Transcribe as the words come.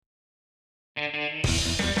My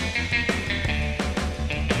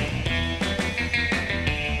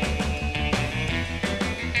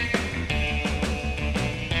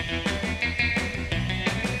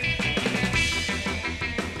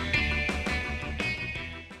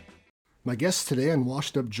guest today on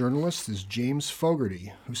Washed Up Journalist is James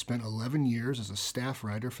Fogarty, who spent 11 years as a staff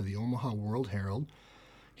writer for the Omaha World-Herald.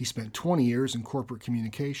 He spent 20 years in corporate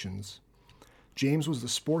communications. James was the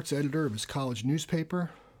sports editor of his college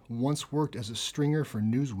newspaper, once worked as a stringer for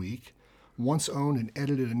Newsweek, once owned and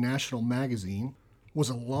edited a national magazine, was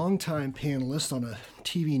a longtime panelist on a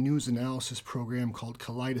TV news analysis program called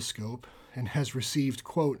Kaleidoscope, and has received,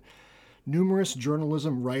 quote, numerous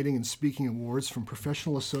journalism, writing, and speaking awards from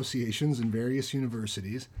professional associations and various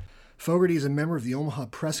universities. Fogarty is a member of the Omaha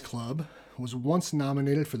Press Club, was once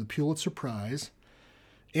nominated for the Pulitzer Prize,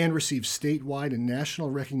 and received statewide and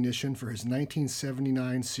national recognition for his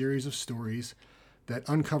 1979 series of stories that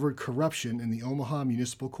uncovered corruption in the Omaha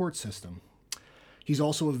municipal court system. He's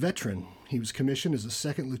also a veteran. He was commissioned as a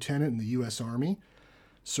second lieutenant in the U.S. Army,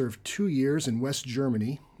 served 2 years in West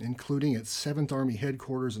Germany, including at 7th Army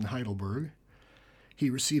headquarters in Heidelberg. He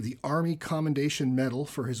received the Army Commendation Medal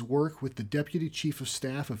for his work with the Deputy Chief of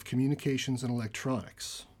Staff of Communications and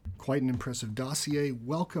Electronics. Quite an impressive dossier.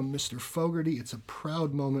 Welcome, Mr. Fogarty. It's a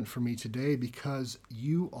proud moment for me today because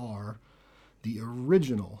you are the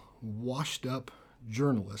original washed-up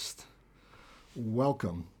journalist.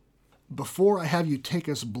 Welcome. Before I have you take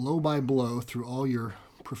us blow by blow through all your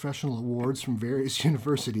professional awards from various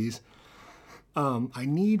universities, I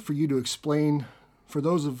need for you to explain, for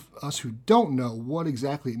those of us who don't know, what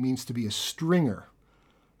exactly it means to be a stringer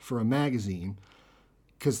for a magazine.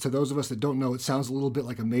 Because to those of us that don't know, it sounds a little bit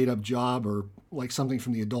like a made-up job or like something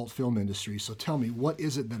from the adult film industry. So tell me, what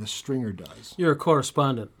is it that a stringer does? You're a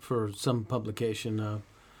correspondent for some publication.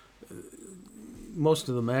 Most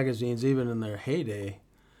of the magazines, even in their heyday,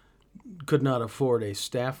 could not afford a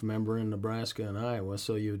staff member in Nebraska and Iowa,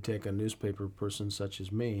 so you would take a newspaper person such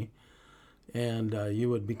as me, and you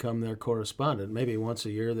would become their correspondent. Maybe once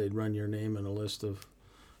a year they'd run your name in a list of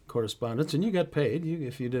correspondents, and you got paid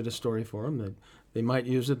if you did a story for them. They might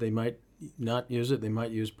use it, they might not use it, they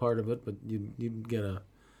might use part of it, but you'd get a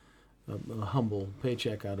humble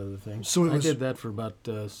paycheck out of the thing. So I did that for about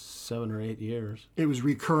 7 or 8 years. It was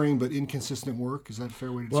recurring but inconsistent work. Is that a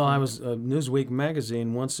fair way to describe it? Well, Newsweek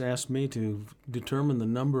magazine once asked me to determine the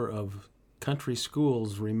number of country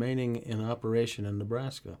schools remaining in operation in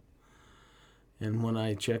Nebraska. And when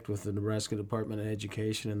I checked with the Nebraska Department of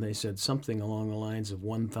Education, and they said something along the lines of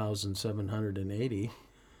 1,780,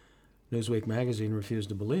 Newsweek magazine refused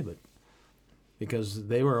to believe it, because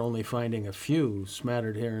they were only finding a few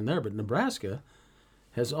smattered here and there. But Nebraska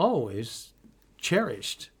has always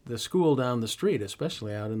cherished the school down the street,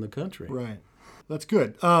 especially out in the country. Right. That's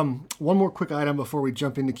good. One more quick item before we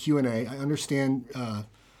jump into Q&A. I understand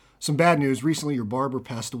some bad news. Recently, your barber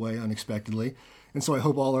passed away unexpectedly, and so I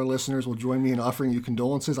hope all our listeners will join me in offering you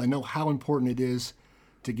condolences. I know how important it is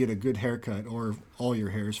to get a good haircut, or all your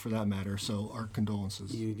hairs for that matter, so our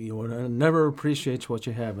condolences. You never appreciate what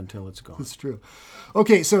you have until it's gone. That's true.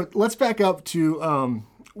 Okay, so let's back up to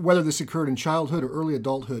whether this occurred in childhood or early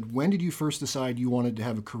adulthood. When did you first decide you wanted to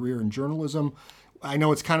have a career in journalism? I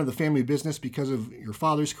know it's kind of the family business because of your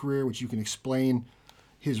father's career, which you can explain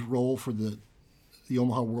his role for the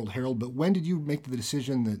Omaha World-Herald, but when did you make the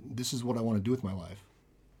decision that this is what I want to do with my life?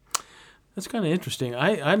 That's kind of interesting.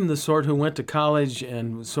 I'm the sort who went to college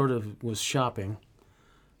and sort of was shopping.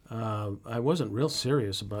 I wasn't real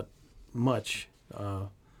serious about much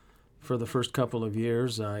for the first couple of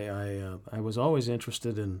years. I was always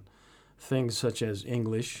interested in things such as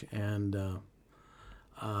English, and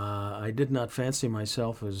I did not fancy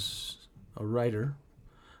myself as a writer,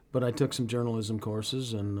 but I took some journalism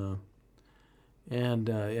courses, and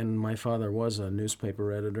my father was a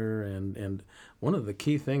newspaper editor, and one of the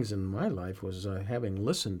key things in my life was having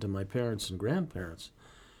listened to my parents and grandparents.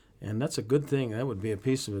 And that's a good thing. That would be a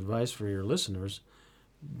piece of advice for your listeners.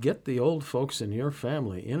 Get the old folks in your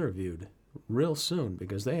family interviewed real soon,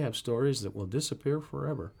 because they have stories that will disappear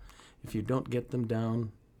forever if you don't get them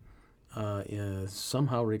down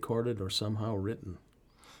somehow recorded or somehow written.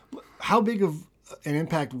 How big of an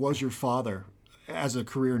impact was your father as a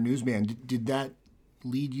career newsman? Did that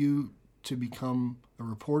lead you to become a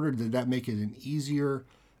reporter? Did that make it an easier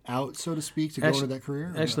out, so to speak, to go into that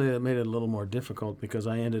career? Actually, it made it a little more difficult because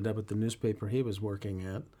I ended up at the newspaper he was working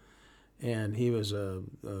at, and he was a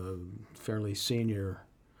fairly senior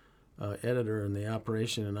editor in the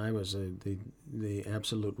operation, and I was the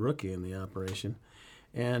absolute rookie in the operation.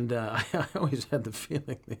 And I always had the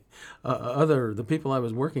feeling the people I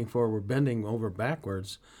was working for were bending over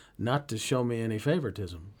backwards not to show me any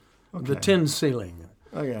favoritism. Okay. The tin ceiling.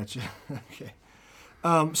 I got you. Okay.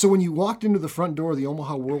 So when you walked into the front door of the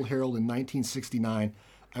Omaha World Herald in 1969,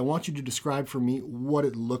 I want you to describe for me what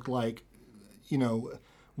it looked like. You know,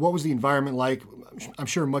 what was the environment like? I'm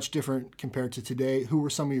sure much different compared to today. Who were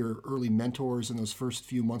some of your early mentors in those first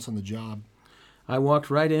few months on the job? I walked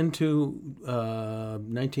right into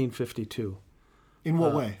 1952. In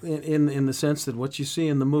what way? In the sense that what you see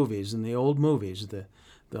in the movies, in the old movies, the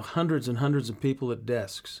hundreds and hundreds of people at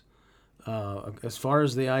desks, as far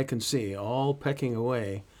as the eye can see, all pecking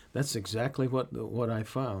away. That's exactly what I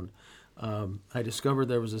found. I discovered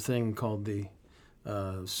there was a thing called the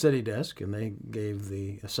city desk, and they gave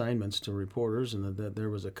the assignments to reporters, and that there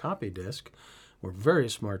was a copy desk where very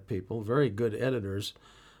smart people, very good editors,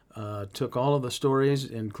 took all of the stories,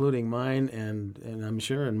 including mine, and I'm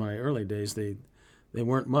sure in my early days they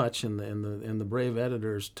weren't much, and the brave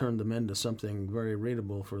editors turned them into something very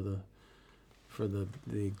readable for the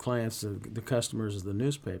clients, the customers of the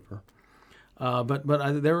newspaper.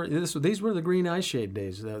 These were the green eye shade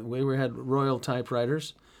days. We had Royal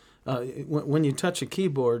typewriters. When you touch a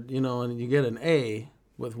keyboard, and you get an A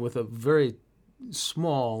with a very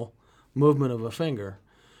small movement of a finger,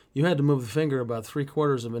 you had to move the finger about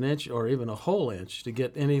 3/4 of an inch or even a whole inch to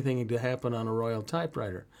get anything to happen on a Royal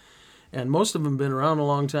typewriter. And most of them have been around a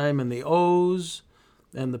long time, and the O's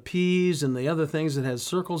and the P's and the other things that had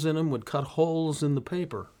circles in them would cut holes in the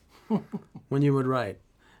paper when you would write.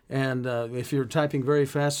 And if you're typing very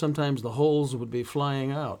fast, sometimes the holes would be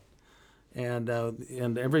flying out. And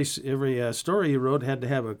every story you wrote had to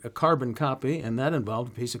have a carbon copy, and that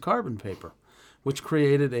involved a piece of carbon paper, which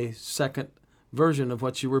created a second version of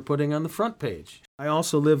what you were putting on the front page. I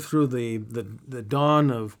also lived through the dawn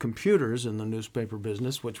of computers in the newspaper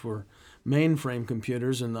business, which were mainframe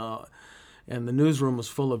computers, and the newsroom was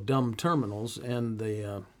full of dumb terminals. And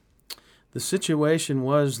the situation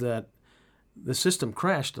was that the system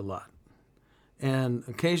crashed a lot. And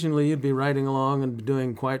occasionally you'd be writing along and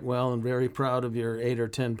doing quite well and very proud of your 8 or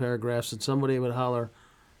 10 paragraphs, and somebody would holler,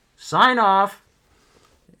 "Sign off!"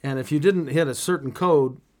 And if you didn't hit a certain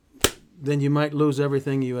code, then you might lose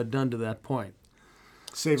everything you had done to that point.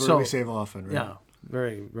 Save early, save often, right? Yeah,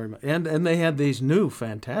 very, very much. And they had these new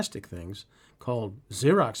fantastic things called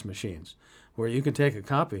Xerox machines, where you could take a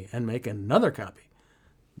copy and make another copy.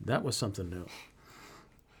 That was something new.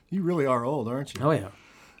 You really are old, aren't you? Oh, yeah.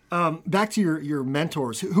 Back to your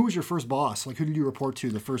mentors. Who was your first boss? Like, who did you report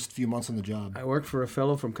to the first few months on the job? I worked for a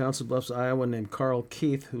fellow from Council Bluffs, Iowa, named Carl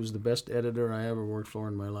Keith, who's the best editor I ever worked for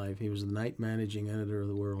in my life. He was the night managing editor of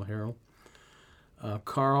the World Herald.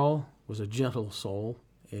 Carl was a gentle soul,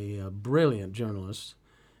 a brilliant journalist.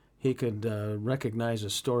 He could recognize a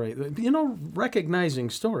story. Recognizing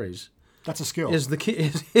stories. That's a skill. Is the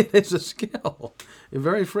key? It is a skill. It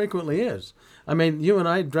very frequently is. I mean, you and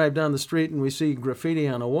I drive down the street and we see graffiti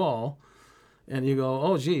on a wall, and you go,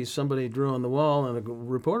 "Oh, geez, somebody drew on the wall," and a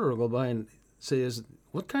reporter will go by and say,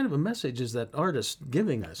 "What kind of a message is that artist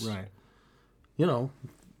giving us?" Right.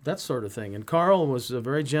 That sort of thing. And Carl was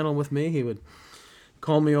very gentle with me. He would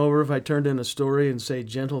call me over if I turned in a story and say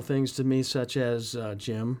gentle things to me, such as,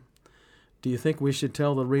 "Jim, do you think we should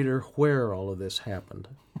tell the reader where all of this happened?"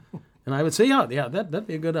 And I would say, yeah, that'd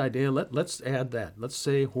be a good idea. Let's add that. Let's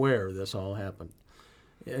say where this all happened.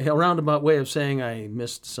 A roundabout way of saying I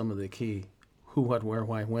missed some of the key who, what, where,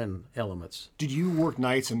 why, when elements. Did you work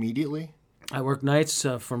nights immediately? I worked nights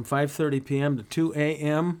from 5:30 p.m. to 2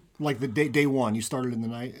 a.m. Like the day one, you started in the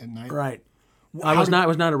night at night. Right. I was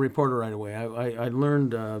not a reporter right away. I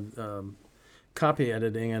learned copy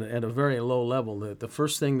editing at a very low level. The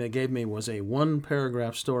first thing they gave me was a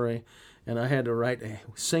 1-paragraph story, and I had to write a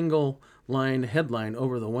single-line headline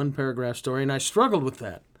over the 1-paragraph story, and I struggled with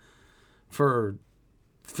that for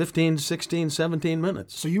 15, 16, 17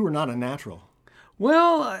 minutes. So you were not a natural.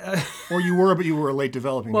 Well, or you were, but you were a late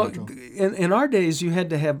developing natural. In our days, you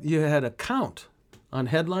had a count on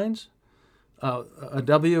headlines. A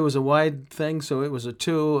W was a wide thing, so it was a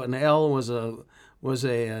 2. An L was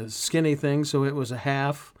a skinny thing, so it was a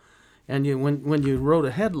half. And when you wrote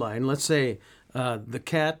a headline, let's say the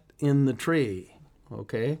cat in the tree,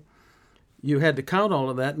 okay, you had to count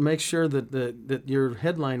all of that and make sure that your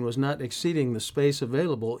headline was not exceeding the space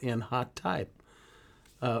available in hot type.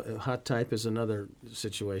 Hot type is another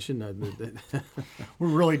situation. We're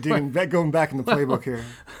really going back in the playbook here.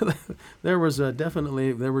 There were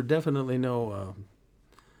definitely no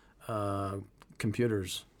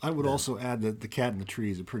computers. I would also add that the cat in the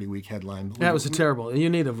tree is a pretty weak headline. That was terrible.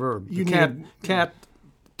 You need a verb. Cat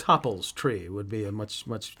topples tree would be a much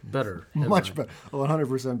better headline. Much better,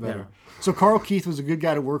 100% better. Yeah. So Carl Keith was a good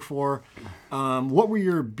guy to work for. What were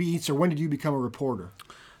your beats, or when did you become a reporter?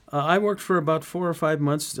 I worked for about 4 or 5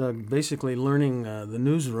 months, basically learning the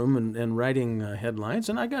newsroom and writing headlines,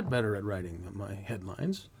 and I got better at writing my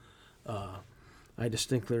headlines. I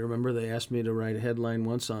distinctly remember they asked me to write a headline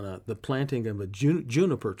once on the planting of a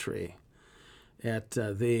juniper tree at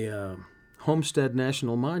the Homestead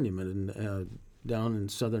National Monument down in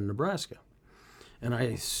southern Nebraska. And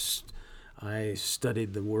I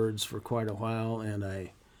studied the words for quite a while, and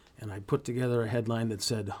I put together a headline that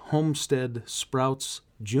said, "Homestead sprouts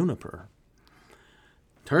juniper."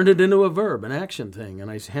 Turned it into a verb, an action thing, and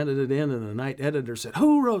I handed it in, and the night editor said,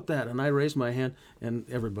 "Who wrote that?" And I raised my hand, and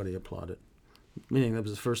everybody applauded, meaning that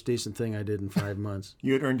was the first decent thing I did in 5 months.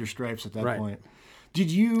 You had earned your stripes at that Right. point. Did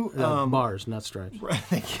you... Bars, not stripes.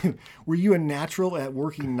 Thank you. Were you a natural at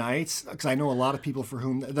working nights? Because I know a lot of people for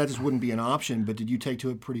whom that just wouldn't be an option, but did you take to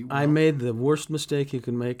it pretty well? I made the worst mistake you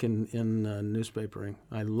can make in newspapering.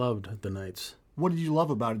 I loved the nights. What did you love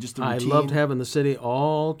about it? Just the I routine? loved having the city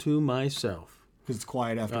all to myself. Because it's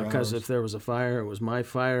quiet after hours. Because if there was a fire, it was my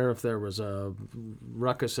fire. If there was a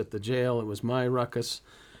ruckus at the jail, it was my ruckus.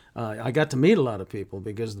 I got to meet a lot of people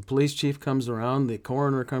because the police chief comes around, the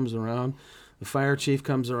coroner comes around, the fire chief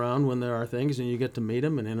comes around when there are things, and you get to meet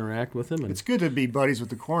them and interact with them. And, It's good to be buddies with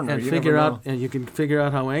the coroner. and You figure never know. out, and you can figure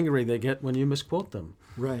out how angry they get when you misquote them.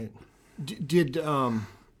 Right.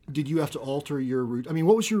 Did you have to alter your route? I mean,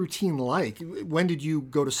 what was your routine like? When did you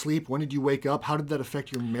go to sleep? When did you wake up? How did that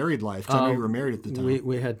affect your married life? 'Cause I know you were married at the time.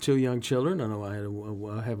 We had 2 young children, and I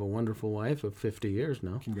have a wonderful wife of 50 years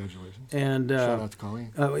now. Congratulations. And Shout out to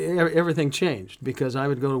Colleen. everything changed because I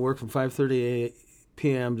would go to work from 5:30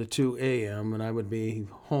 p.m. to 2 a.m. and I would be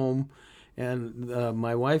home. And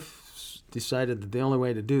my wife decided that the only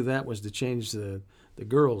way to do that was to change the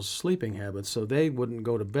girls' sleeping habits, so they wouldn't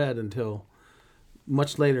go to bed until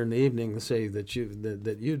much later in the evening, say that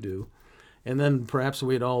you do, and then perhaps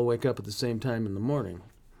we'd all wake up at the same time in the morning.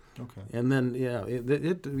 Okay. And then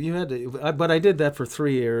you had to, but I did that for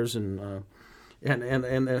 3 years, and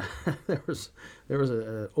there was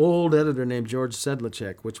an old editor named George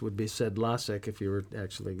Sedlacek, which would be Sedlacek if you were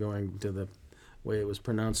actually going to the way it was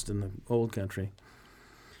pronounced in the old country.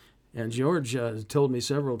 And George told me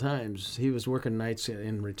several times, he was working nights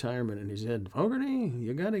in retirement, and he said, "Fogarty,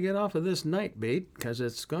 you got to get off of this night beat because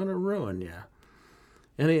it's going to ruin you."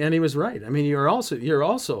 And he was right. I mean, you're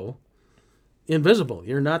also invisible.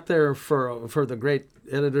 You're not there for the great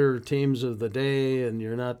editor teams of the day, and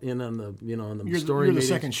you're not in on the story. You're the meetings.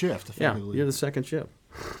 second shift, Yeah, effectively. you're the second shift.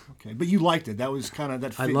 Okay, but you liked it. That was kind of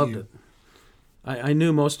that. I fit loved you. it. I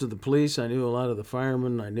knew most of the police. I knew a lot of the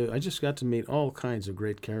firemen. I just got to meet all kinds of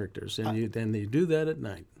great characters, and you do that at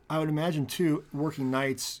night. I would imagine too, working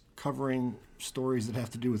nights covering stories that have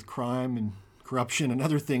to do with crime and corruption and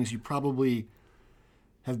other things. You probably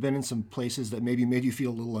have been in some places that maybe made you feel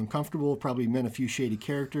a little uncomfortable. Probably met a few shady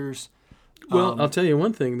characters. Well, I'll tell you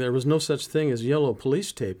one thing. There was no such thing as yellow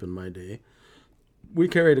police tape in my day. We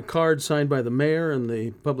carried a card signed by the mayor and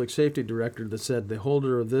the public safety director that said the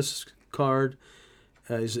holder of this card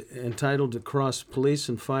is entitled to cross police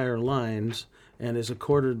and fire lines and is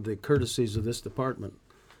accorded the courtesies of this department.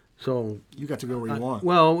 So You got to go where you want.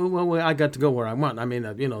 well, I got to go where I want. I mean,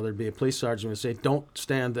 there'd be a police sergeant who would say, "Don't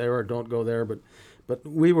stand there" or "Don't go there," but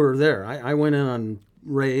we were there. I went in on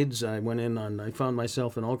raids. I found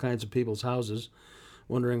myself in all kinds of people's houses,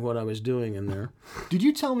 wondering what I was doing in there. Did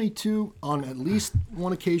you tell me too, on at least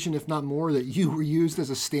one occasion, if not more, that you were used as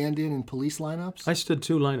a stand-in in police lineups? I stood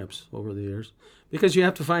 2 lineups over the years because you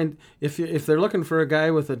have to find if they're looking for a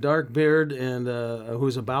guy with a dark beard and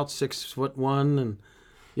who's about 6'1" and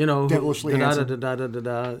Devilishly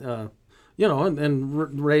handsome.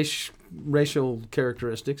 and racial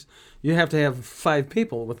characteristics, you have to have 5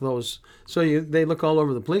 people with those. So they look all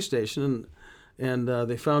over the police station, and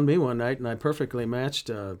they found me one night, and I perfectly matched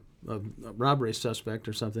a robbery suspect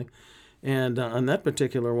or something. And on that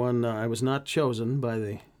particular one, I was not chosen by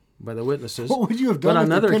the witnesses. What would you have done? But on if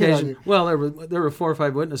they another pinned it on occasion, you? well, there were 4 or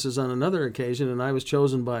 5 witnesses on another occasion, and I was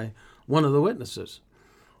chosen by one of the witnesses.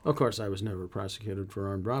 Of course, I was never prosecuted for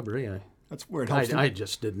armed robbery. That's where it helps. I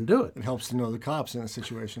just didn't do it. It helps to know the cops in a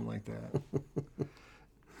situation like that.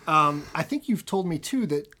 I think you've told me too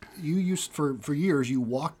that you used for years you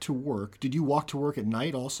walked to work. Did you walk to work at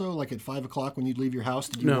night also, like at 5 o'clock when you'd leave your house?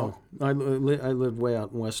 Did you No, walk? I lived way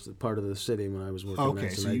out in west part of the city when I was working. Okay,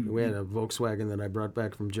 nights, so and we had a Volkswagen that I brought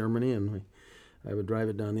back from Germany, and I would drive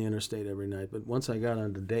it down the interstate every night. But once I got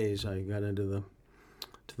onto days, I got into the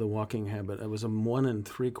to the walking habit. It was a 1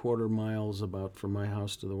 3/4 miles about from my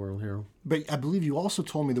house to the World Herald. But I believe you also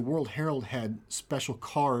told me the World Herald had special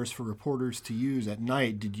cars for reporters to use at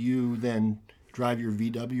night. Did you then drive your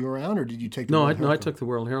VW around, or did you take the World Herald I car? took the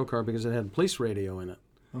World Herald car because it had police radio in it.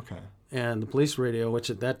 Okay. And the police radio, which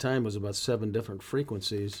at that time was about 7 different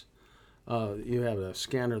frequencies, you have a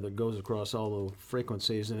scanner that goes across all the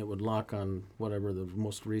frequencies, and it would lock on whatever the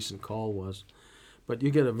most recent call was. But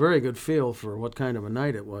you get a very good feel for what kind of a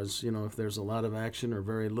night it was. If there's a lot of action or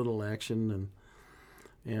very little action,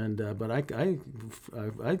 but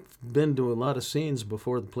I've been to a lot of scenes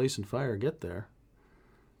before the police and fire get there.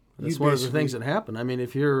 That's one of the things that happen. I mean,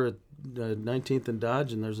 if you're at 19th and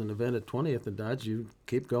Dodge and there's an event at 20th and Dodge, you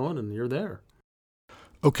keep going and you're there.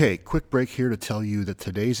 Okay, quick break here to tell you that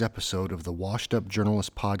today's episode of the Washed Up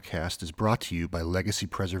Journalist podcast is brought to you by Legacy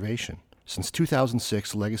Preservation. Since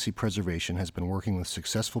 2006, Legacy Preservation has been working with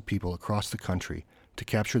successful people across the country to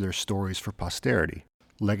capture their stories for posterity.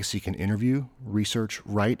 Legacy can interview, research,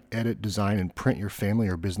 write, edit, design, and print your family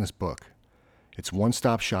or business book. It's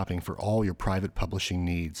one-stop shopping for all your private publishing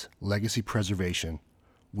needs. Legacy Preservation.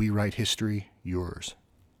 We write history, yours.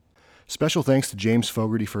 Special thanks to James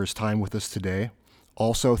Fogarty for his time with us today.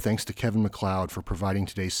 Also, thanks to Kevin MacLeod for providing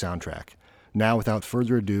today's soundtrack. Now, without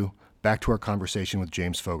further ado, back to our conversation with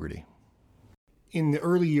James Fogarty. In the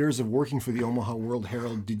early years of working for the Omaha World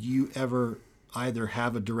Herald, did you ever either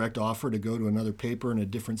have a direct offer to go to another paper in a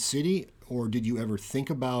different city, or did you ever think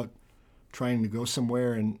about trying to go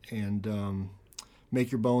somewhere and make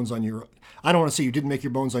your bones on your... I don't want to say you didn't make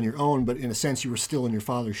your bones on your own, but in a sense you were still in your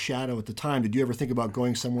father's shadow at the time. Did you ever think about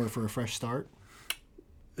going somewhere for a fresh start?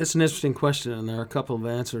 It's an interesting question, and there are a couple of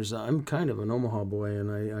answers. I'm kind of an Omaha boy,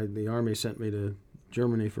 and the Army sent me to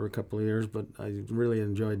Germany for a couple of years, but I really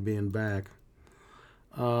enjoyed being back.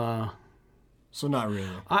 So not really.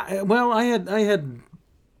 I had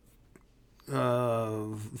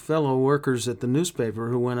fellow workers at the newspaper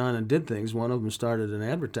who went on and did things. One of them started an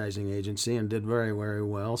advertising agency and did very, very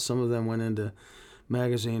well. Some of them went into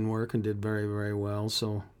magazine work and did very, very well.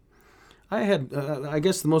 So I had, I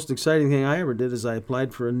guess the most exciting thing I ever did is I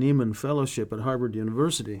applied for a Nieman Fellowship at Harvard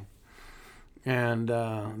University. And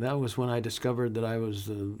that was when I discovered that I was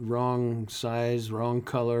the wrong size, wrong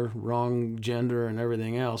color, wrong gender, and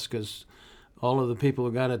everything else, because all of the people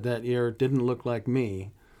who got it that year didn't look like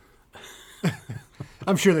me.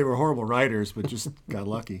 I'm sure they were horrible writers, but just got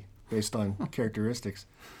lucky based on characteristics.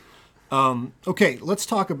 Okay, let's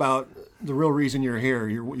talk about the real reason you're here,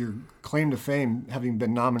 your claim to fame, having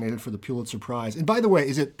been nominated for the Pulitzer Prize. And by the way,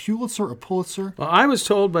 is it Pulitzer or Pulitzer? Well, I was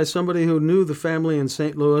told by somebody who knew the family in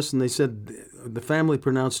St. Louis, and they said the family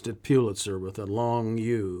pronounced it Pulitzer with a long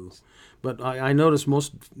U. But I noticed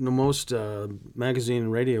most magazine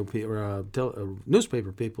and radio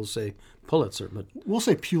newspaper people say Pulitzer. But we'll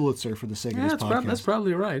say Pulitzer for the sake of this podcast. That's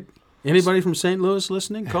probably right. Anybody from St. Louis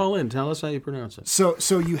listening? Call in. Tell us how you pronounce it.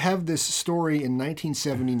 So you have this story in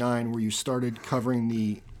 1979 where you started covering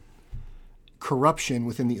the corruption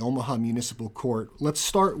within the Omaha Municipal Court. Let's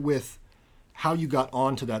start with how you got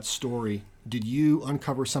onto that story. Did you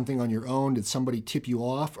uncover something on your own? Did somebody tip you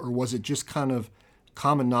off? Or was it just kind of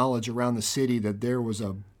common knowledge around the city that there was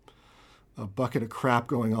a bucket of crap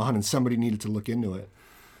going on and somebody needed to look into it?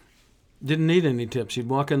 Didn't need any tips. You'd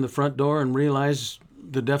walk in the front door and realize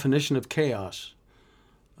the definition of chaos.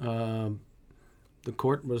 The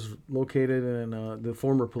court was located in the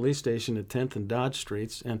former police station at 10th and Dodge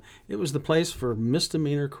Streets, and it was the place for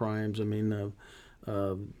misdemeanor crimes. I mean,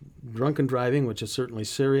 drunken driving, which is certainly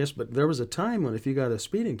serious, but there was a time when if you got a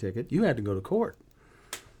speeding ticket, you had to go to court.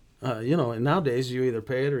 And nowadays you either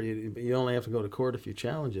pay it or you only have to go to court if you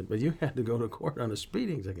challenge it, but you had to go to court on a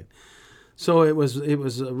speeding ticket. So it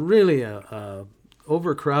was really a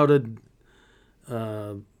overcrowded,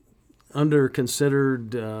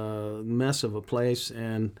 under-considered mess of a place.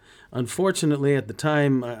 And unfortunately, at the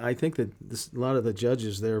time, I think that a lot of the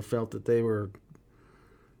judges there felt that they were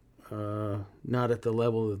not at the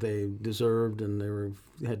level that they deserved, and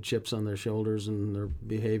they had chips on their shoulders, and their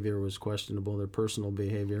behavior was questionable, their personal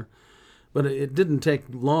behavior. But it didn't take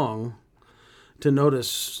long to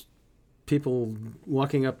notice people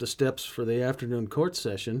walking up the steps for the afternoon court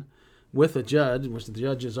session with a judge, with the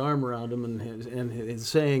judge's arm around him, and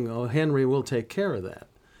saying, "Oh, Henry, we'll take care of that."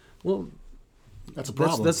 Well, that's a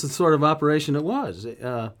problem. That's the sort of operation it was,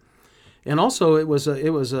 and also it was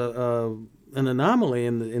an anomaly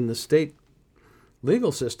in the state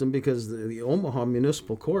legal system, because the Omaha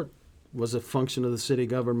Municipal Court was a function of the city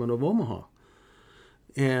government of Omaha.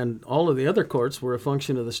 And all of the other courts were a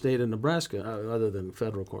function of the state of Nebraska, other than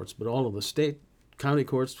federal courts. But all of the state, county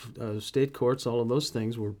courts, state courts, all of those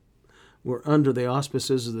things were were under the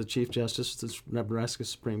auspices of the Chief Justice of the Nebraska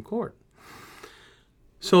Supreme Court.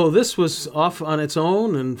 So this was off on its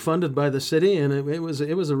own and funded by the city, and it was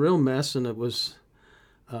a real mess, and it would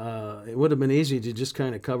have been easy to just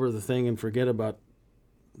kind of cover the thing and forget about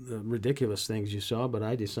the ridiculous things you saw, but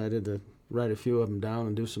I decided to write a few of them down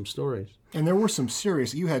and do some stories. And there were some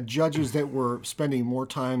serious, you had judges that were spending more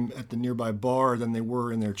time at the nearby bar than they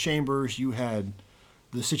were in their chambers. You had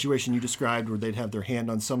the situation you described where they'd have their hand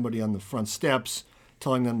on somebody on the front steps,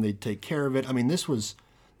 telling them they'd take care of it. I mean,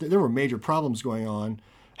 there were major problems going on.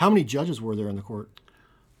 How many judges were there in the court?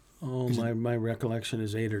 Oh, my recollection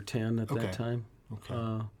is 8 or 10 at that time.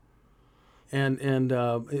 Okay.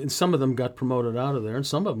 And some of them got promoted out of there, and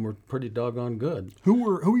some of them were pretty doggone good. Who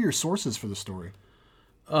were your sources for the story?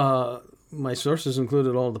 My sources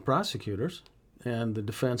included all the prosecutors and the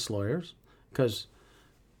defense lawyers, because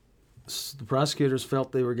the prosecutors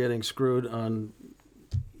felt they were getting screwed on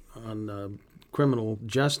criminal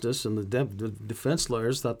justice, and the defense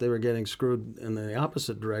lawyers thought they were getting screwed in the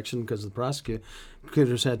opposite direction because the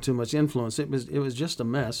prosecutors had too much influence. It was just a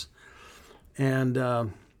mess,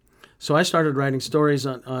 and so I started writing stories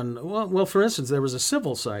on well, for instance, there was a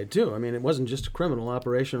civil side too. I mean, it wasn't just a criminal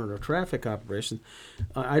operation or a traffic operation.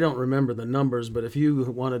 I don't remember the numbers, but if you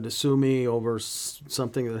wanted to sue me over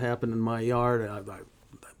something that happened in my yard,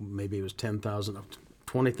 maybe it was 10,000,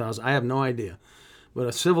 20,000. I have no idea. But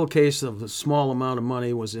a civil case of a small amount of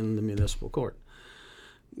money was in the municipal court.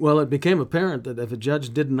 Well, it became apparent that if a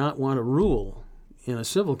judge did not want to rule in a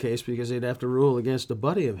civil case because he'd have to rule against a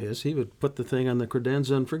buddy of his, he would put the thing on the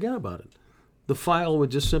credenza and forget about it. The file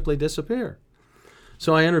would just simply disappear.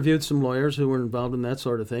 So I interviewed some lawyers who were involved in that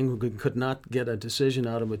sort of thing, who could not get a decision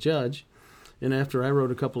out of a judge. And after I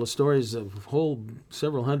wrote a couple of stories,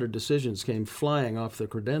 several hundred decisions came flying off the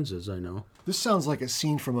credenzas, I know. This sounds like a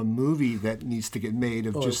scene from a movie that needs to get made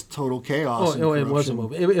of just total chaos. Oh, it was a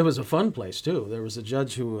movie. It was a fun place, too. There was a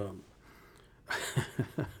judge who,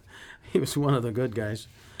 he was one of the good guys.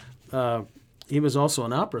 He was also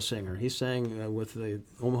an opera singer. He sang with the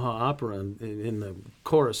Omaha Opera in the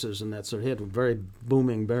choruses and that sort of. He had a very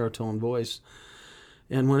booming baritone voice.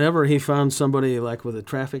 And whenever he found somebody like with a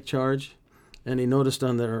traffic charge, and he noticed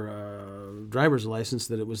on their driver's license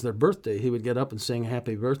that it was their birthday, he would get up and sing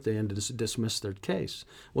happy birthday and dismiss their case.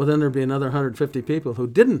 Well, then there'd be another 150 people who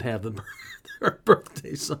didn't have their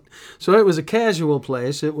birthdays. So it was a casual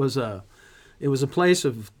place. It was a place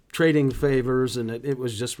of trading favors, and it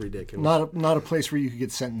was just ridiculous. Not a place where you could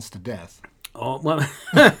get sentenced to death. Oh, well,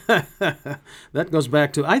 that goes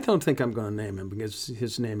back to, I don't think I'm going to name him because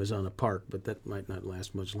his name is on a park, but that might not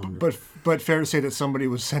last much longer. But fair to say that somebody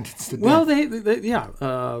was sentenced to death. Well,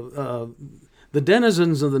 the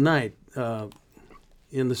denizens of the night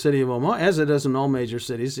in the city of Omaha, as it does in all major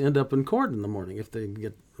cities, end up in court in the morning if they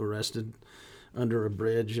get arrested under a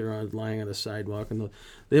bridge or lying on a sidewalk. And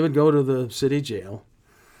they would go to the city jail.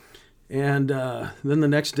 And then the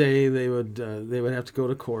next day they would have to go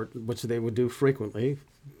to court, which they would do frequently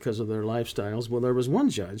because of their lifestyles. Well, there was one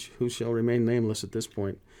judge, who shall remain nameless at this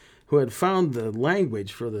point, who had found the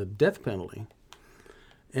language for the death penalty.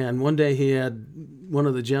 And one day he had one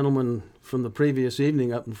of the gentlemen from the previous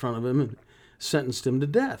evening up in front of him and sentenced him to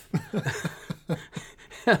death.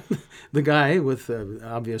 The guy, with the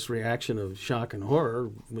obvious reaction of shock and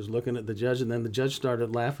horror, was looking at the judge, and then the judge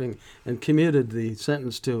started laughing and commuted the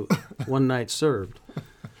sentence to 1 night served.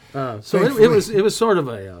 So it was sort of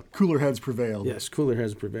a cooler heads prevailed. Yes, cooler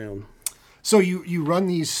heads prevailed. So you run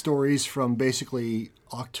these stories from basically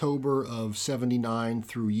October of '79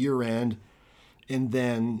 through year end, and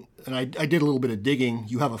then I did a little bit of digging.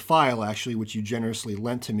 You have a file actually, which you generously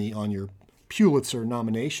lent to me on your Pulitzer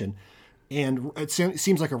nomination. And it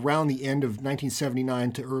seems like around the end of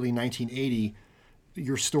 1979 to early 1980,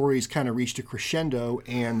 your stories kind of reached a crescendo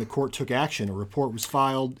and the court took action. A report was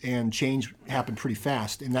filed and change happened pretty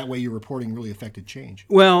fast. And that way your reporting really affected change.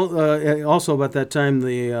 Well, also about that time,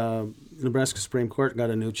 the Nebraska Supreme Court got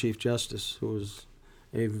a new Chief Justice who was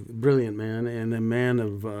a brilliant man and a man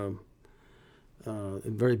of a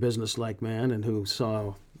very businesslike man, and who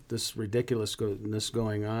saw this ridiculousness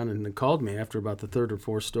going on and called me after about the third or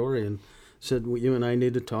fourth story and said, well, you and I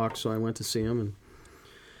need to talk. So I went to see him,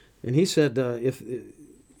 and he said,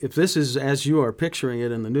 if this is as you are picturing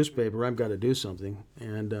it in the newspaper, I've got to do something.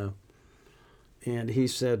 And he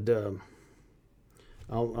said,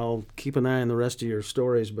 I'll keep an eye on the rest of your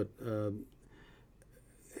stories, but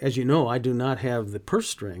as you know, I do not have the purse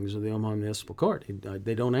strings of the Omaha Municipal Court.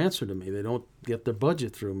 They don't answer to me. They don't get their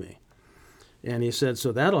budget through me. And he said,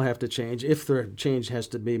 so that'll have to change if the change has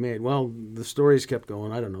to be made. Well, the stories kept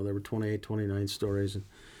going. I don't know. There were 28, 29 stories.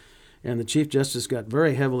 And the Chief Justice got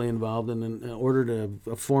very heavily involved and ordered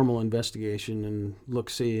a formal investigation and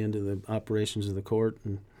look-see into the operations of the court.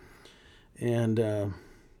 And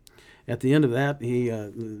at the end of that,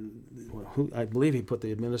 I believe he put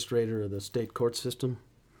the administrator of the state court system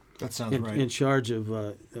That sounds right. in charge of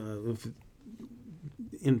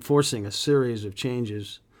enforcing a series of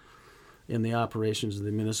changes in the operations of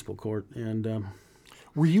the municipal court. And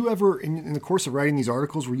Were you ever, in the course of writing these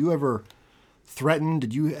articles, were you ever threatened?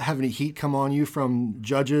 Did you have any heat come on you from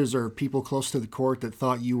judges or people close to the court that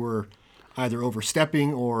thought you were either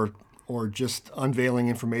overstepping or just unveiling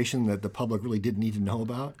information that the public really didn't need to know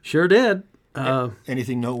about? Sure did.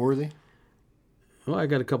 Anything noteworthy? Well, I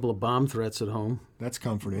got a couple of bomb threats at home. That's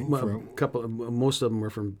comforting. Well, most of them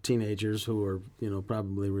were from teenagers who were,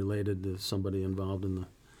 probably related to somebody involved in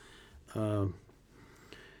the.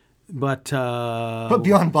 But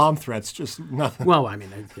beyond bomb threats, just nothing. Well, I mean,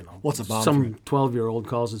 What's a bomb Some 12-year-old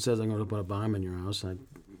calls and says, "I'm going to put a bomb in your house." I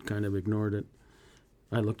kind of ignored it.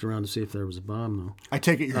 I looked around to see if there was a bomb, though. I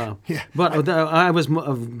take it you're... yeah. But I was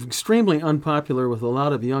extremely unpopular with a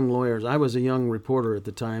lot of young lawyers. I was a young reporter at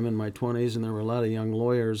the time in my 20s, and there were a lot of young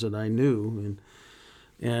lawyers that I knew.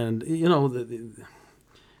 And I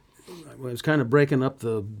was kind of breaking up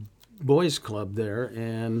the boys' club there,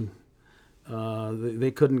 and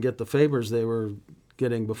they couldn't get the favors they were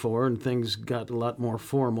getting before, and things got a lot more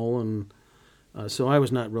formal. And so I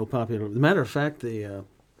was not real popular. As a matter of fact, the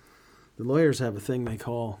lawyers have a thing they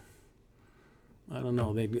call, I don't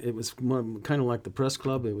know, it was kind of like the press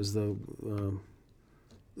club. It was the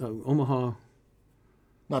Omaha.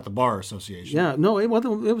 Not the Bar Association. Yeah, no, it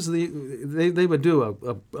was they would do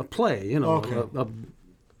a play, Okay. a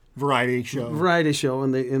variety show. Variety show,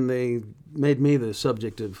 and they made me the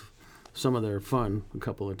subject of some of their fun a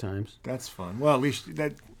couple of times. That's fun. Well, at least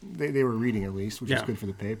that they were reading at least, which is Yeah. good for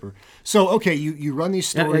the paper. So, okay, you run these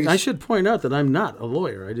stories. And I should point out that I'm not a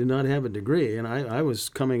lawyer. I do not have a degree, and I was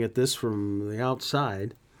coming at this from the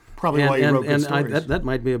outside. Probably why you wrote good stories. That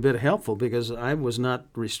might be a bit helpful because I was not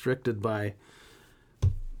restricted by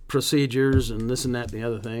procedures and this and that and the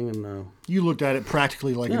other thing. And You looked at it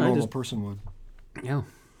practically like a normal person would. yeah.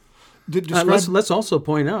 Describe... Let's also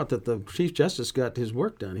point out that the Chief Justice got his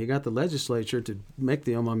work done. He got the legislature to make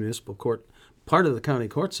the Omaha Municipal Court part of the county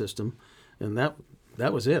court system, and that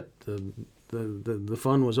was it. The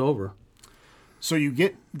fun was over. So you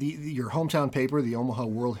get your hometown paper, the Omaha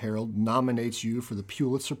World Herald, nominates you for the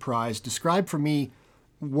Pulitzer Prize. Describe for me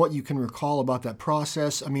what you can recall about that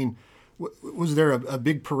process. I mean, was there a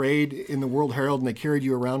big parade in the World Herald and they carried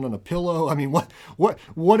you around on a pillow? I mean,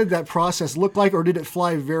 what did that process look like, or did it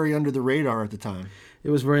fly very under the radar at the time?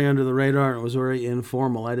 It was very under the radar, and it was very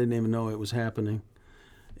informal. I didn't even know it was happening.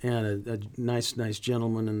 And a nice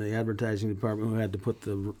gentleman in the advertising department who had to put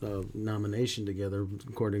the nomination together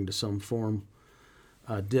according to some form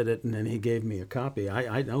did it, and then he gave me a copy.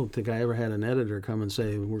 I don't think I ever had an editor come and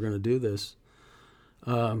say, "We're going to do this."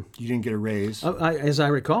 You didn't get a raise. As I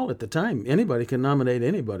recall at the time, anybody can nominate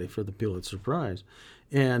anybody for the Pulitzer Prize.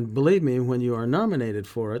 And believe me, when you are nominated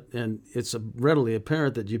for it, and it's readily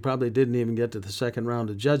apparent that you probably didn't even get to the second round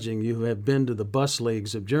of judging, you have been to the bus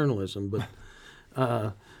leagues of journalism.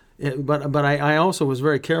 But I also was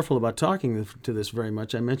very careful about talking to this very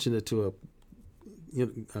much. I mentioned it to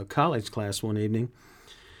a college class one evening,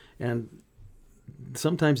 and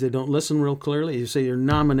sometimes they don't listen real clearly. You say you're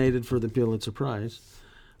nominated for the Pulitzer Prize.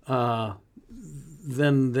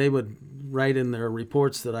 Then they would write in their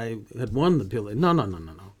reports that I had won the Pulitzer.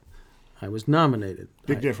 No. I was nominated.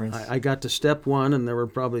 Big difference. I got to step one, and there were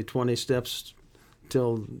probably 20 steps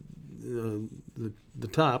till the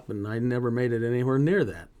top, and I never made it anywhere near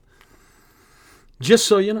that. Just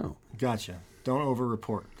so you know. Gotcha. Don't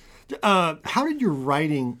over-report. How did your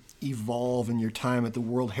writing evolve in your time at the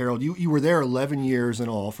World Herald? You were there 11 years in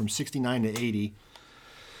all, from 69 to 80.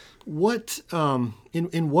 What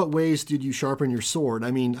in what ways did you sharpen your sword?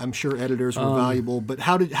 I mean, I'm sure editors were valuable, but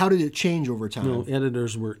how did it change over time? No,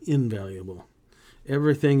 editors were invaluable.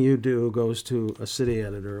 Everything you do goes to a city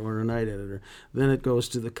editor or a night editor. Then it goes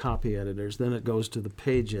to the copy editors. Then it goes to the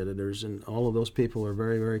page editors, and all of those people are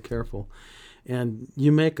very, very careful. And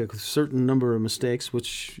you make a certain number of mistakes,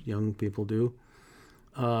 which young people do,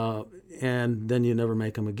 and then you never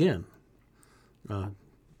make them again.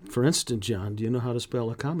 For instance, John, do you know how to spell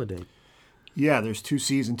accommodate? Yeah, there's 2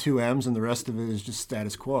 C's and 2 M's, and the rest of it is just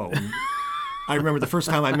status quo. I remember the first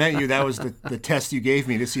time I met you, that was the test you gave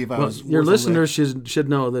me to see if I was Your worth a listeners should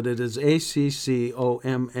know that it is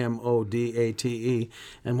ACCOMMODATE,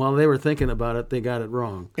 and while they were thinking about it, they got it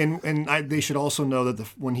wrong. And they should also know that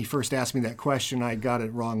when he first asked me that question, I got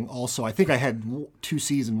it wrong also. I think I had 2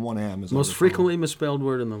 C's and 1 M. Most frequently misspelled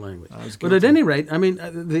word in the language. But guilty. at any rate, I mean,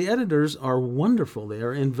 the editors are wonderful. They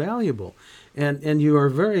are invaluable. And you are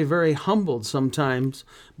very, very humbled sometimes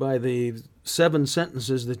by the 7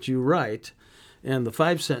 sentences that you write and the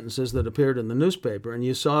 5 sentences that appeared in the newspaper, and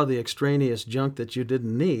you saw the extraneous junk that you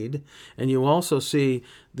didn't need, and you also see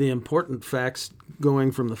the important facts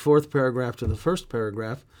going from the 4th paragraph to the 1st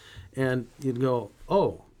paragraph, and you'd go,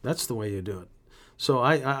 oh, that's the way you do it. So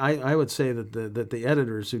I would say that the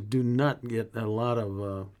editors who do not get a lot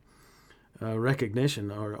of recognition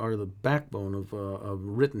are the backbone of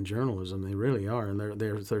written journalism. They really are, and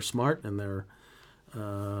they're smart, and they've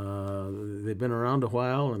been around a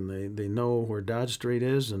while, and they know where Dodge Street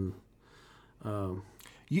is. And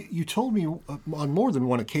you told me on more than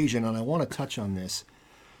one occasion, and I want to touch on this.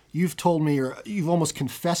 You've told me, or you've almost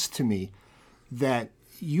confessed to me, that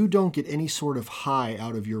you don't get any sort of high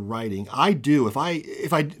out of your writing. I do. If I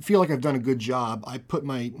feel like I've done a good job, I put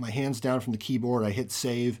my hands down from the keyboard, I hit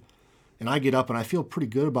save, and I get up and I feel pretty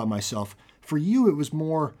good about myself. For you, it was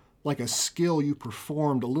more like a skill you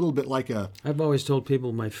performed, a little bit like a... I've always told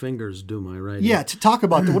people my fingers do my writing. Yeah, to talk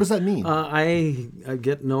about that, what does that mean? I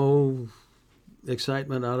get no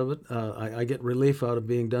excitement out of it. I get relief out of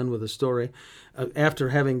being done with a story. After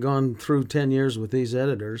having gone through 10 years with these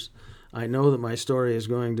editors, I know that my story is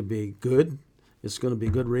going to be good. It's going to be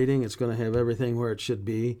good reading. It's going to have everything where it should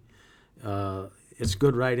be. It's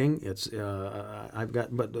good writing.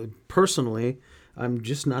 But personally, I'm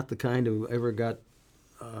just not the kind who ever got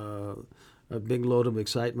a big load of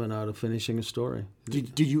excitement out of finishing a story.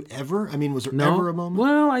 Did you ever? I mean, was there ever a moment?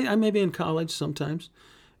 Well, I maybe in college sometimes,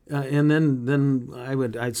 and then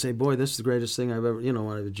I'd say, boy, this is the greatest thing I've ever. When I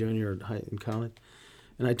was a junior in college,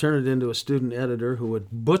 and I turned it into a student editor who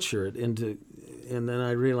would butcher it into, and then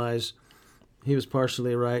I realized he was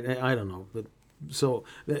partially right. I don't know, but so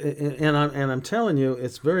and I'm telling you,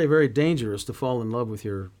 it's very, very dangerous to fall in love with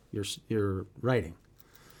your writing.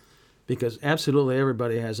 Because absolutely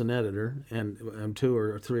everybody has an editor, and 2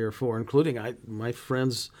 or 3 or 4, including my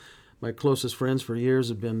closest friends for years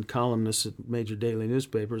have been columnists at major daily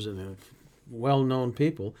newspapers and well-known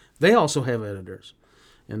people. They also have editors,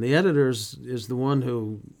 and the editors is the one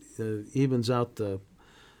who evens out the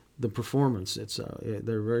performance.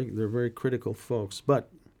 They're very critical folks. But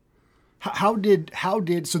how did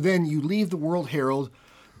so then you leave the World Herald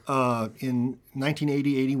in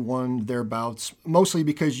 1980, 81, thereabouts, mostly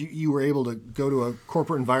because you were able to go to a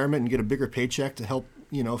corporate environment and get a bigger paycheck to help,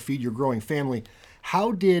 feed your growing family.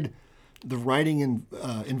 How did the writing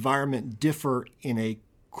environment differ in a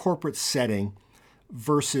corporate setting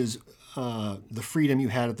versus the freedom you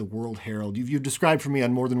had at the World Herald? You've described for me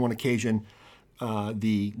on more than one occasion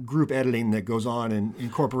the group editing that goes on in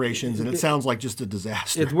corporations, and it sounds like just a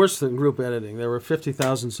disaster. It's worse than group editing. There were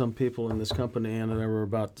 50,000 some people in this company, and there were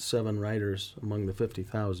about 7 writers among the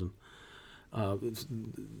 50,000.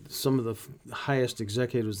 Some of the highest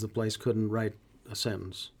executives of the place couldn't write a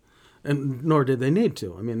sentence, and nor did they need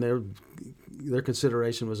to. I mean, their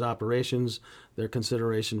consideration was operations, their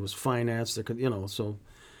consideration was finance.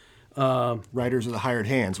 Writers are the hired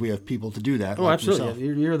hands. We have people to do that. Oh, like absolutely.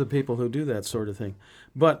 yourself. You're the people who do that sort of thing.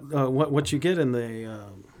 But what you get in the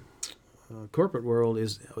corporate world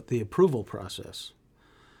is the approval process.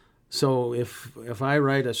 So if I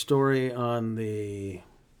write a story on the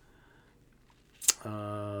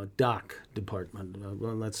dock department,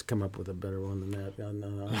 well, let's come up with a better one than that. On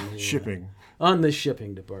the, shipping. On the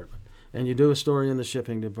shipping department. And you do a story in the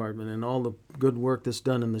shipping department and all the good work that's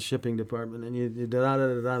done in the shipping department, and you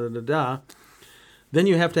da-da-da-da-da-da-da, then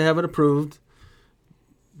you have to have it approved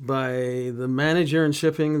by the manager in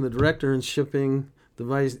shipping, the director in shipping,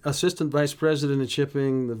 the assistant vice president in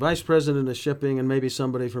shipping, the vice president of shipping, and maybe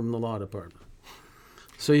somebody from the law department.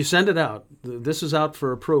 So you send it out. This is out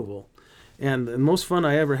for approval. And the most fun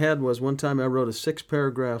I ever had was one time I wrote a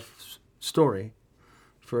 6-paragraph story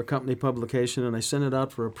for a company publication, and I sent it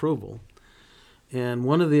out for approval. And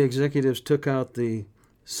one of the executives took out the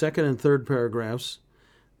 2nd and 3rd paragraphs.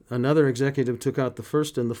 Another executive took out the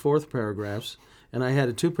 1st and the 4th paragraphs. And I had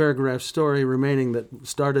a 2-paragraph story remaining that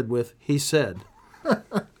started with, he said.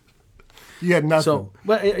 You had nothing. So,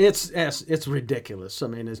 but it's ridiculous. I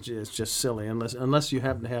mean, it's just silly unless you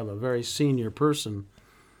happen to have a very senior person,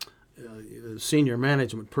 senior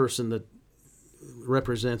management person that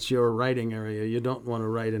represents your writing area. You don't want to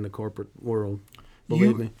write in the corporate world,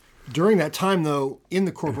 believe me. During that time, though, in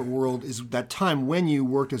the corporate world, is that time when you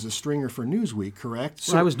worked as a stringer for Newsweek, correct?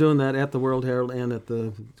 So I was doing that at the World Herald and at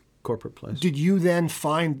the corporate place. Did you then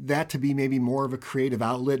find that to be maybe more of a creative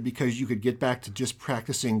outlet because you could get back to just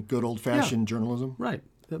practicing good old-fashioned journalism? Right.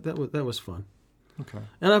 That was fun. Okay.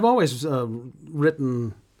 And I've always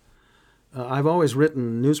written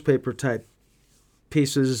newspaper type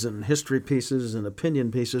pieces and history pieces and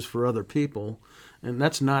opinion pieces for other people, and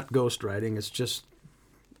that's not ghostwriting. It's just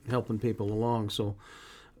helping people along. So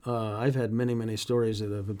I've had many stories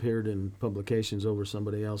that have appeared in publications over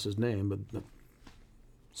somebody else's name, but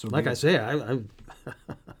So like I say,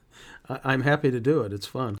 I'm happy to do it. It's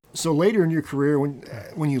fun. So later in your career,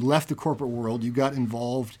 when you left the corporate world, you got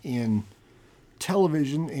involved in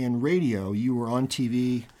television and radio. You were on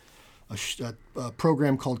TV. A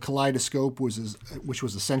program called Kaleidoscope, which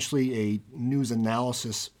was essentially a news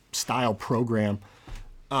analysis style program.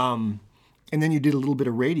 And then you did a little bit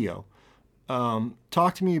of radio.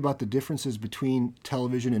 Talk to me about the differences between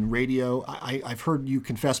television and radio. I've heard you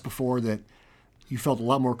confess before that you felt a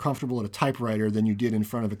lot more comfortable at a typewriter than you did in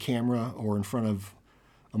front of a camera or in front of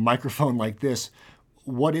a microphone like this.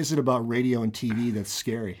 What is it about radio and TV that's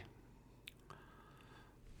scary?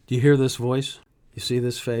 Do you hear this voice? You see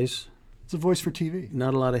this face? It's a voice for TV.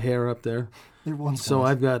 Not a lot of hair up there. So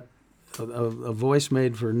I've got a voice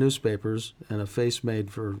made for newspapers and a face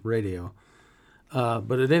made for radio.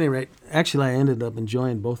 But at any rate, actually I ended up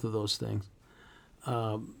enjoying both of those things.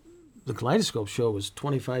 The Kaleidoscope show was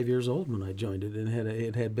 25 years old when I joined it, and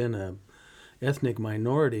it had been a ethnic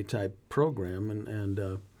minority type program, and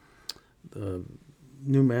the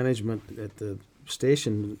new management at the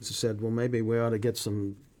station said, well, maybe we ought to get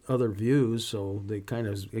some other views, so they kind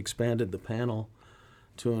of expanded the panel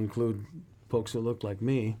to include folks who looked like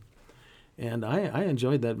me. And I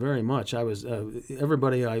enjoyed that very much. I was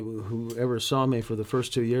everybody who ever saw me for the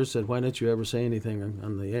first 2 years said, "Why don't you ever say anything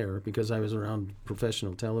on the air?" Because I was around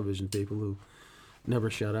professional television people who never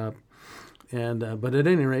shut up. And but at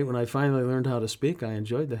any rate, when I finally learned how to speak, I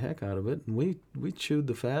enjoyed the heck out of it. And we chewed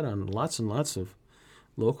the fat on lots and lots of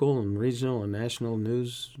local and regional and national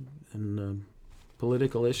news and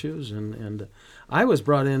political issues. And I was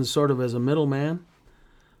brought in sort of as a middleman.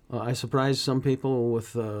 I surprised some people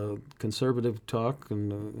with conservative talk,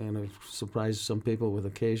 and I surprised some people with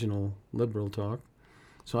occasional liberal talk.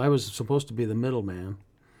 So I was supposed to be the middleman.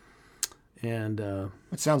 And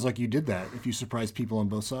it sounds like you did that, if you surprised people on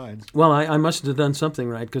both sides. Well, I must have done something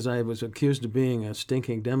right, because I was accused of being a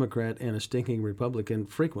stinking Democrat and a stinking Republican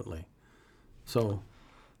frequently. So,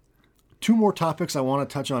 2 more topics I want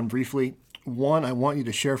to touch on briefly. One, I want you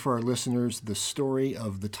to share for our listeners the story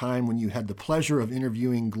of the time when you had the pleasure of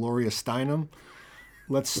interviewing Gloria Steinem.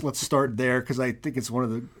 Let's start there, because I think it's one of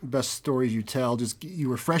the best stories you tell. Just you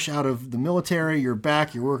were fresh out of the military, you're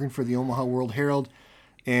back, you're working for the Omaha World Herald,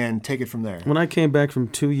 and take it from there. When I came back from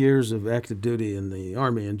 2 years of active duty in the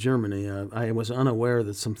Army in Germany, I was unaware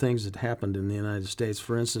that some things had happened in the United States.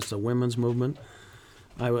 For instance, the women's movement.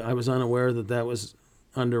 I was unaware that was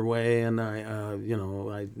underway, and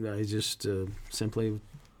I just simply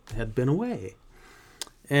had been away.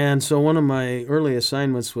 And so one of my early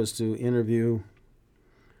assignments was to interview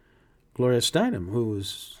Gloria Steinem, who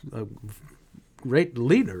was a great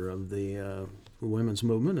leader of the women's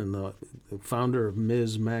movement and the founder of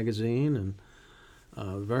Ms. Magazine,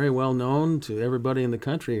 and very well known to everybody in the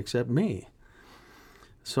country except me.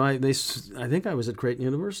 So I think I was at Creighton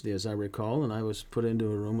University, as I recall, and I was put into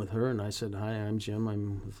a room with her, and I said, "Hi, I'm Jim.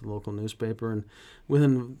 I'm with the local newspaper." And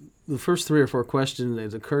within the first 3 or 4 questions,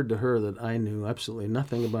 it occurred to her that I knew absolutely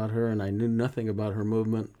nothing about her, and I knew nothing about her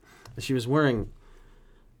movement. She was wearing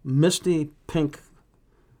misty pink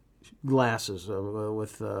glasses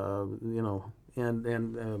with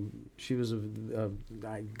and she was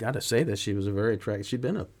I got to say this, she was a very attractive. She'd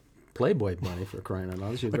been a Playboy bunny, for crying out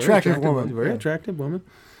loud. She was attractive woman. Very attractive woman.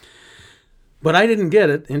 But I didn't get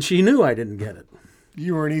it, and she knew I didn't get it.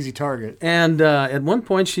 You were an easy target. And at one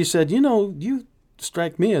point she said, you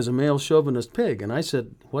strike me as a male chauvinist pig. And I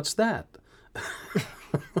said, what's that?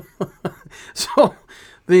 So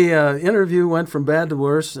the interview went from bad to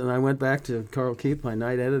worse, and I went back to Carl Keith, my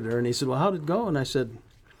night editor, and he said, well, how did it go? And I said,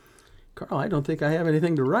 Carl, I don't think I have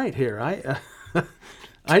anything to write here.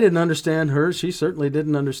 I didn't understand her. She certainly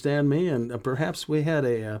didn't understand me, and perhaps we had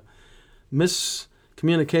a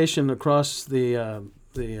miscommunication across the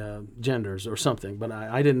genders or something. But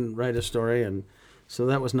I didn't write a story, and so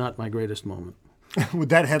that was not my greatest moment. Would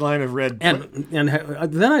that headline have read? And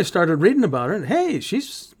then I started reading about her, and hey,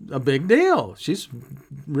 she's a big deal. She's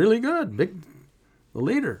really good, big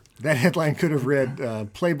leader. That headline could have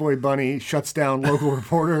read, Playboy Bunny shuts down local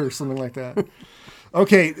reporter or something like that.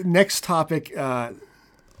 Okay, next topic.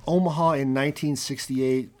 Omaha in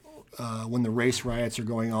 1968, when the race riots are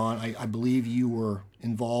going on. I believe you were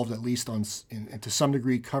involved, at least to some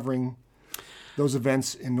degree, covering those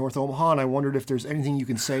events in North Omaha, and I wondered if there's anything you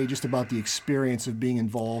can say just about the experience of being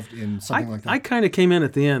involved in something like that. I kind of came in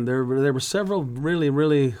at the end. There were several really,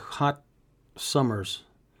 really hot summers.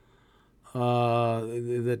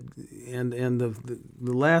 The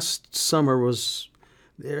last summer was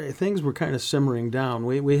things were kind of simmering down.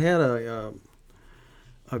 We had a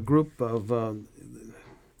group of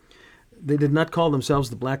they did not call themselves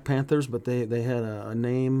the Black Panthers, but they had a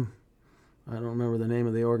name. I don't remember the name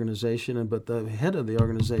of the organization, but the head of the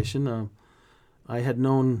organization I had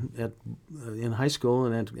known in high school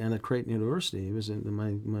and at Creighton University. He was in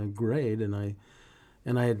my grade, and I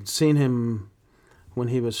had seen him when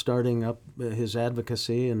he was starting up his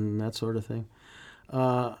advocacy and that sort of thing.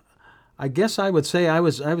 I guess I would say I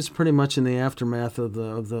was pretty much in the aftermath of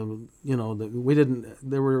the we didn't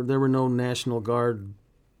there were no National Guard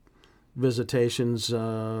visitations,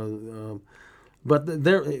 but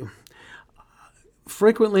there.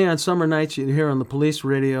 Frequently on summer nights, you'd hear on the police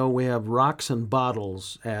radio, we have rocks and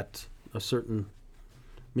bottles at a certain,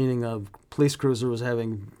 meaning a police cruiser was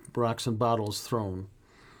having rocks and bottles thrown.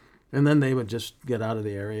 And then they would just get out of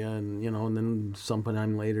the area, and then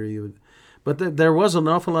sometime later you would. But there was an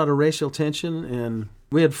awful lot of racial tension, and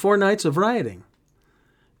we had 4 nights of rioting.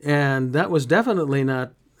 And that was definitely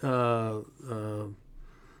not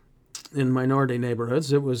in minority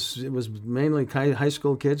neighborhoods. It was mainly high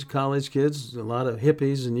school kids, college kids, a lot of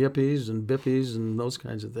hippies and yippies and bippies and those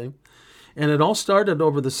kinds of things. And it all started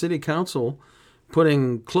over the city council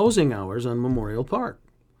putting closing hours on Memorial Park.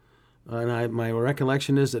 And my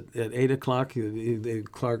recollection is that at 8 o'clock, the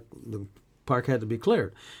park had to be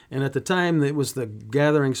cleared. And at the time, it was the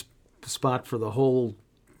gathering spot for the whole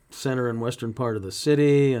center and western part of the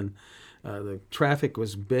city, and the traffic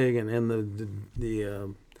was big, and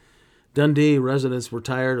the Dundee residents were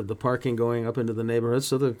tired of the parking going up into the neighborhood,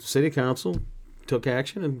 so the city council took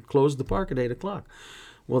action and closed the park at 8 o'clock.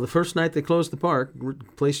 Well, the first night they closed the park,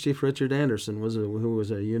 Police Chief Richard Anderson, who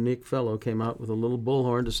was a unique fellow, came out with a little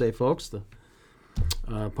bullhorn to say, folks, the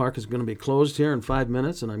park is going to be closed here in 5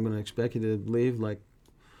 minutes, and I'm going to expect you to leave like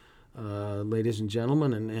ladies and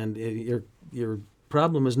gentlemen, and your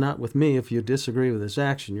problem is not with me if you disagree with this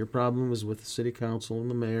action. Your problem is with the city council and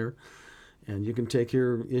the mayor, and you can take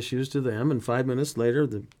your issues to them. And 5 minutes later,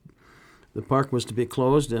 the park was to be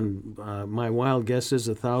closed, and my wild guess is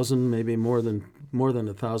 1,000, maybe more than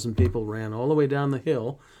 1,000 people ran all the way down the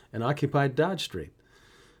hill and occupied Dodge Street.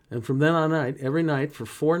 And from then on, every night for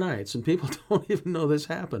 4 nights, and people don't even know this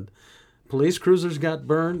happened. Police cruisers got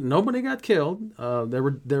burned. Nobody got killed. There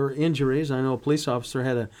were injuries. I know a police officer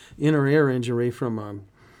had an inner ear injury from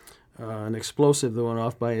an explosive that went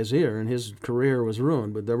off by his ear, and his career was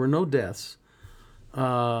ruined. But there were no deaths.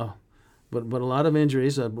 But a lot of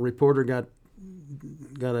injuries. A reporter got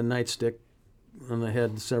a nightstick on the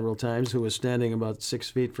head several times, who was standing about 6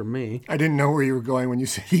 feet from me. I didn't know where you were going when you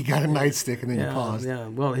said he got a nightstick, and then you paused. Yeah.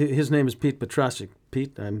 Well, his name is Pete Petrosic.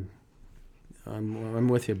 Pete, I'm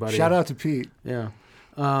with you, buddy. Shout out to Pete. Yeah.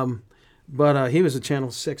 But he was at Channel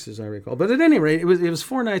 6, as I recall. But at any rate, it was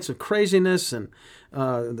 4 nights of craziness, and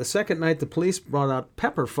the second night the police brought out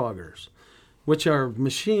pepper foggers, which are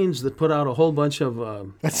machines that put out a whole bunch of...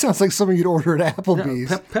 that sounds like something you'd order at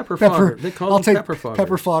Applebee's. Pepper fogger. They call them pepper foggers.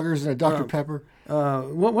 Pepper foggers and a Dr. Pepper.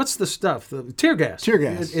 What's the stuff? The tear gas. Tear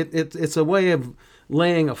gas. It's a way of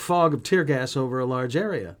laying a fog of tear gas over a large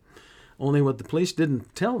area. Only what the police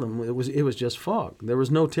didn't tell them, it was just fog. There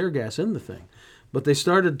was no tear gas in the thing. But they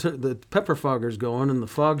started the pepper foggers going, and the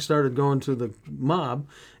fog started going to the mob,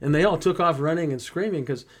 and they all took off running and screaming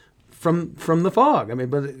because from the fog. I mean,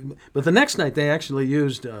 but the next night they actually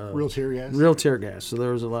used real tear gas. Real tear gas. So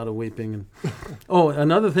there was a lot of weeping. And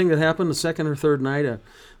another thing that happened the second or third night,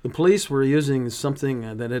 the police were using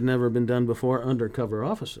something that had never been done before: undercover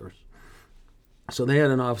officers. So they had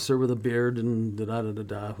an officer with a beard and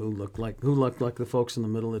who looked like the folks in the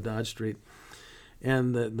middle of Dodge Street.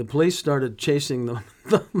 And the police started chasing the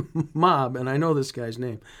mob, and I know this guy's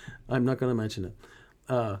name. I'm not going to mention it.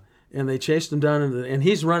 And they chased him down, and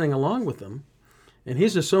he's running along with them, and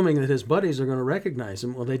he's assuming that his buddies are going to recognize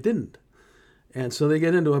him. Well, they didn't. And so they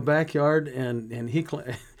get into a backyard, and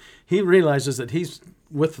he realizes that he's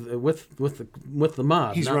with the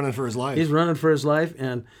mob. He's running for his life. He's running for his life,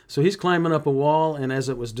 and so he's climbing up a wall, and as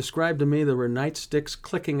it was described to me, there were nightsticks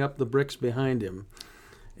clicking up the bricks behind him.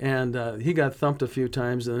 And he got thumped a few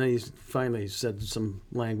times, and then he finally said some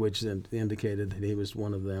language that indicated that he was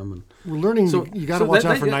one of them. And we're learning you got to watch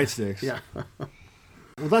out for nightsticks. Yeah.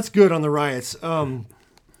 Well, that's good on the riots.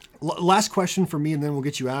 Last question for me, and then we'll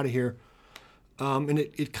get you out of here. And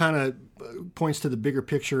it kind of points to the bigger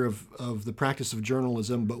picture of the practice of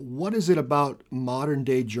journalism. But what is it about modern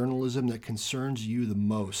day journalism that concerns you the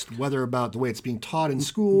most? Whether about the way it's being taught in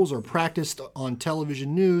schools or practiced on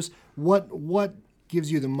television news, what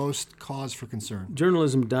gives you the most cause for concern?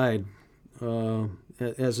 Journalism died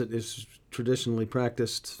as it is traditionally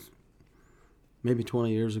practiced maybe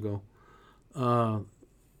 20 years ago.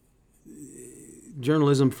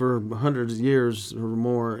 Journalism for hundreds of years or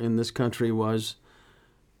more in this country was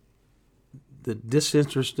the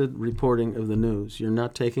disinterested reporting of the news. You're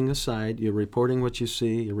not taking a side. You're reporting what you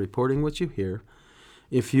see. You're reporting what you hear.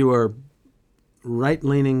 If you are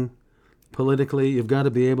right-leaning politically, you've got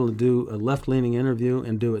to be able to do a left-leaning interview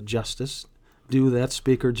and do it justice. Do that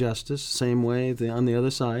speaker justice, same way on the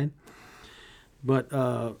other side. But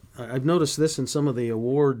I've noticed this in some of the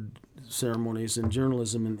award ceremonies in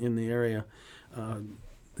journalism in the area.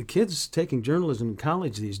 The kids taking journalism in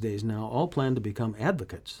college these days now all plan to become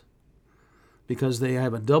advocates because they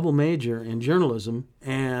have a double major in journalism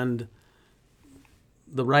and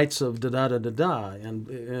the rights of da-da-da-da-da. And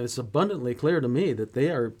it's abundantly clear to me that they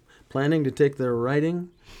are planning to take their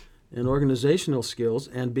writing and organizational skills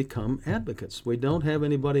and become advocates. We don't have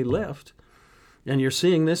anybody left. And you're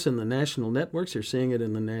seeing this in the national networks. You're seeing it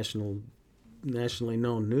in the nationally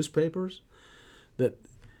known newspapers. That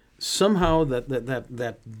somehow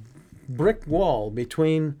that brick wall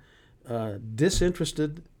between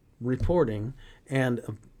disinterested reporting and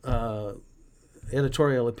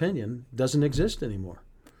editorial opinion doesn't exist anymore.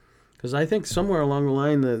 Because I think somewhere along the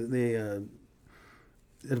line the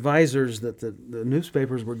advisors that the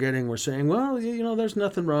newspapers were getting were saying, well, there's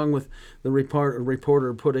nothing wrong with the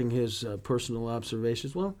reporter putting his personal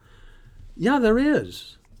observations. Well, yeah, there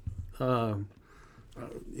is.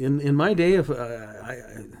 In my day, if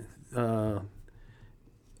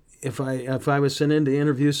I was sent in to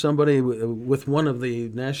interview somebody with one of the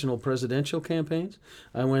national presidential campaigns,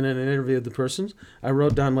 I went in and interviewed the persons. I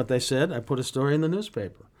wrote down what they said. I put a story in the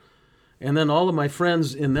newspaper. And then all of my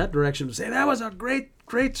friends in that direction would say, that was a great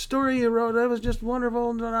story you wrote. That was just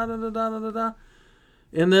wonderful. Da, da, da, da, da, da.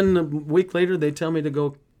 And then a week later, they tell me to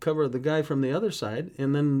go cover the guy from the other side,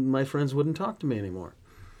 and then my friends wouldn't talk to me anymore.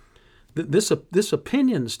 This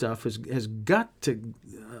opinion stuff has got to...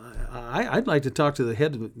 I'd like to talk to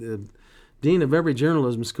the dean of every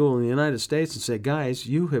journalism school in the United States and say, guys,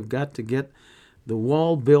 you have got to get the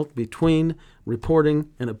wall built between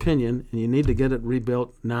reporting and opinion, and you need to get it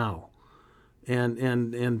rebuilt now. And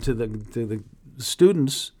to the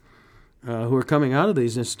students who are coming out of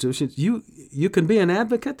these institutions, you can be an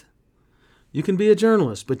advocate, you can be a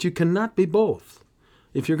journalist, but you cannot be both.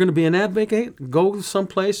 If you're going to be an advocate, go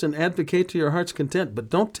someplace and advocate to your heart's content. But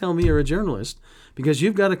don't tell me you're a journalist, because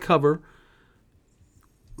you've got to cover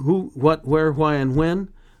who, what, where, why, and when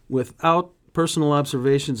without personal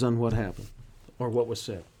observations on what happened or what was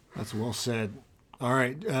said. That's well said. All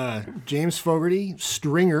right. James Fogarty,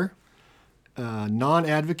 stringer,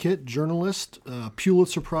 non-advocate, journalist,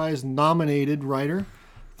 Pulitzer Prize nominated writer.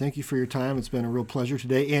 Thank you for your time. It's been a real pleasure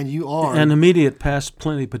today. And you are... an immediate past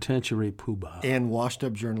plenipotentiary poobah. And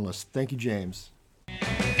washed-up journalist. Thank you, James.